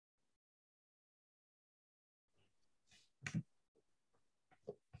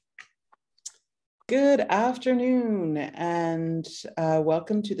Good afternoon and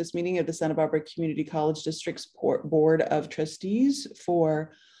welcome to this meeting of the Santa Barbara Community College District's Board of Trustees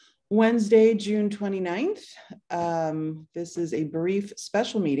for Wednesday, June 29th. This is a brief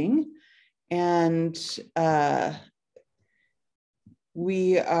special meeting and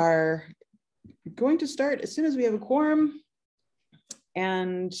we are going to start as soon as we have a quorum,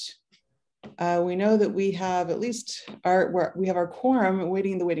 and we know that we have at least our quorum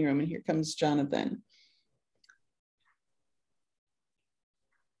waiting in the waiting room, and here comes Jonathan.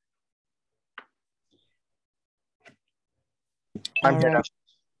 I'm here now.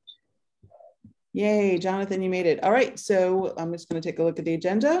 Yay, Jonathan, you made it. All right, so I'm just going to take a look at the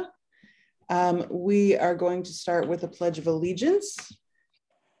agenda. We are going to start with a Pledge of Allegiance.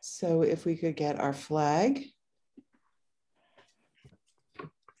 So if we could get our flag.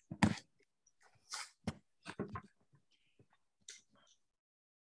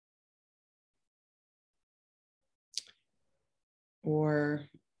 Or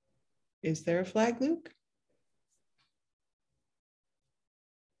is there a flag, Luke?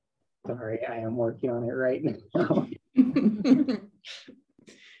 Sorry, I am working on it right now.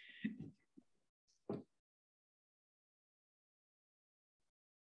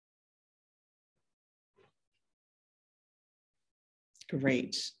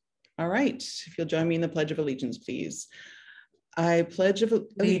 Great. All right. If you'll join me in the Pledge of Allegiance, please. I pledge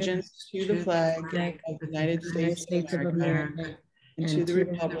allegiance to the flag of the United States of America and to the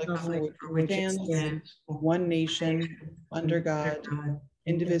republic for which it stands, one nation, under God,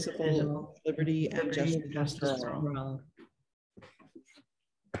 indivisible, with liberty and justice for all.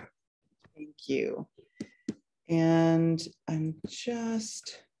 Thank you. And I'm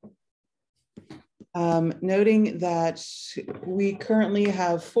just noting that we currently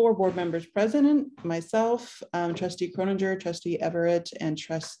have 4 board members present: myself, Trustee Croninger, Trustee Everett, and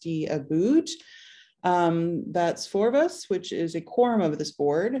Trustee Abood. That's 4 of us, which is a quorum of this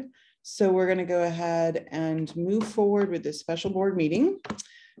board. So we're going to go ahead and move forward with this special board meeting.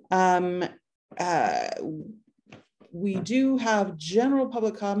 We do have general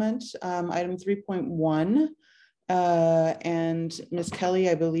public comment, item 3.1. And Ms. Kelly,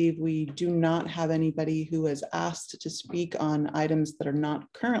 I believe we do not have anybody who has asked to speak on items that are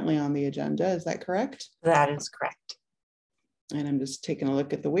not currently on the agenda. Is that correct? That is correct. And I'm just taking a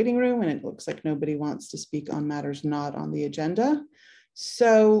look at the waiting room, and it looks like nobody wants to speak on matters not on the agenda.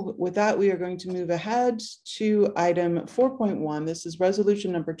 So with that, we are going to move ahead to item 4.1. This is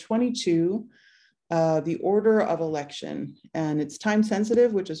resolution number 22, the order of election. And it's time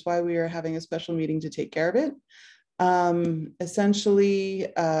sensitive, which is why we are having a special meeting to take care of it. Essentially,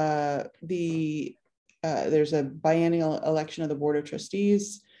 there's a biennial election of the Board of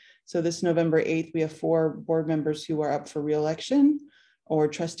Trustees. So this November 8th, we have 4 board members who are up for re-election, or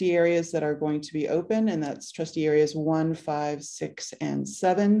trustee areas that are going to be open, and that's trustee areas 1, 5, 6, and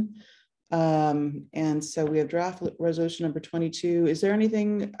 7. And so we have draft resolution number 22. Is there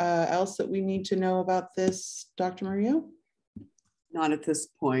anything else that we need to know about this, Dr. Murillo? Not at this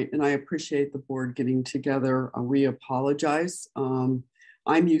point, and I appreciate the board getting together. We apologize.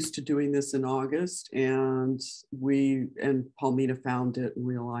 I'm used to doing this in August, and Paulina found it and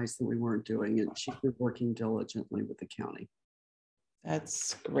realized that we weren't doing it. She's been working diligently with the county.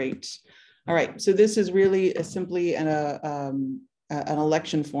 That's great. All right, so this is really simply an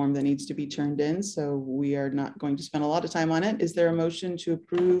election form that needs to be turned in, so we are not going to spend a lot of time on it. Is there a motion to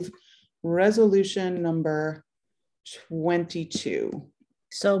approve resolution number 22?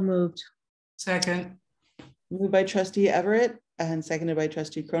 So moved. Second. Moved by Trustee Everett and seconded by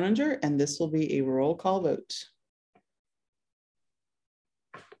Trustee Croninger, and this will be a roll call vote.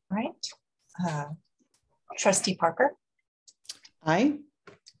 All right. Trustee Parker. Aye.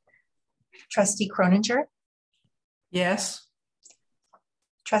 Trustee Croninger. Yes.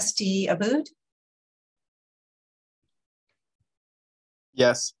 Trustee Abood.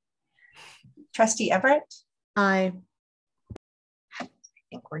 Yes. Trustee Everett. Aye. I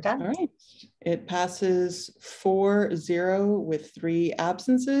think we're done. All right. It passes 4-0 with 3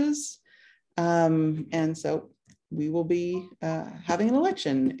 absences. And so we will be having an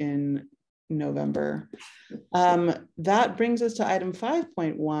election in November. That brings us to item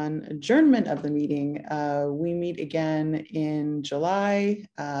 5.1, adjournment of the meeting. We meet again in July.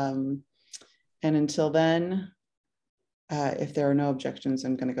 And until then, if there are no objections,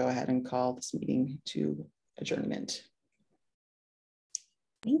 I'm going to go ahead and call this meeting to adjournment.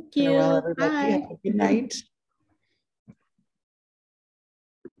 Thank you. Farewell, everybody. Bye. Have a good night.